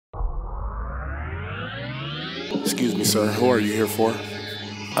Excuse me, sir. Who are you here for?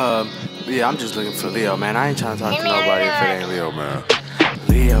 Yeah, I'm just looking for Leo, man. I ain't trying to talk to nobody if it ain't Leo, man.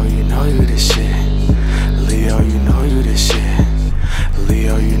 Leo, you know you the shit. Leo, you know you the shit.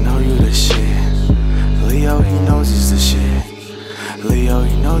 Leo, you know you the shit. Leo, he knows he's the shit. Leo,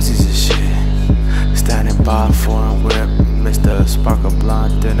 he knows he's the shit. Standing by for him with Mr. Sparkle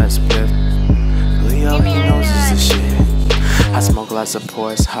Blunt in a split. Leo, he knows he's the shit. I smoke lots of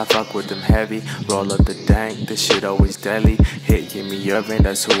ports, I fuck with them heavy. Roll up the dank, this shit always deadly. Hit, give me Irvin,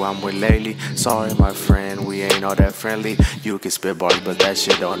 that's who I'm with lately. Sorry my friend, we ain't all that friendly. You can spit bars, but that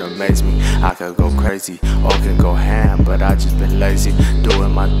shit don't amaze me. I could go crazy, or can go ham, but I just been lazy.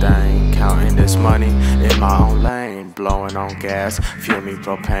 Doing my thing, counting this money in my own lane. Blowing on gas, feel me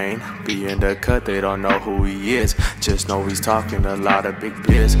propane. Be in the cut, they don't know who he is. Just know he's talking a lot of big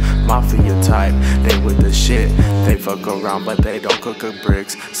biz. Mafia type, they with the shit. They fuck around, but they don't cook a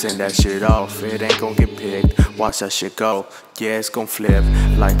bricks. Send that shit off, it ain't gon' get picked. Watch that shit go, yeah, it's gon' flip.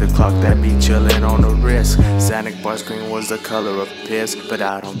 Like the clock that be chillin' on the wrist. Xanax bar screen was the color of piss. But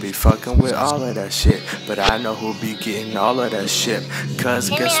I don't be fucking with all of that shit. But I know who be getting all of that shit. Cause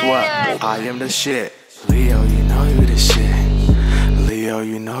guess what? I am the shit. Leo, you know you the shit. Leo,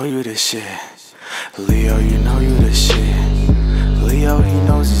 you know you the shit. Leo, you know you the shit. Leo, he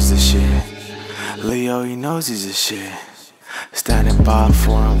knows he's the shit. Leo, he knows he's the shit. Standing by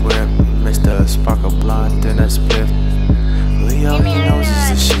for him with Mr. Sparkle Blunt in a split. Leo, he knows he's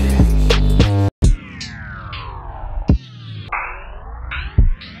the shit.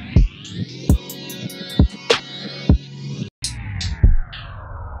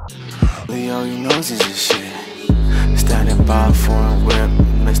 Leo, he knows he's the shit. Standing by for him with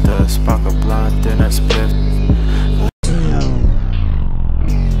Mr. Sparkle Blunt in a split.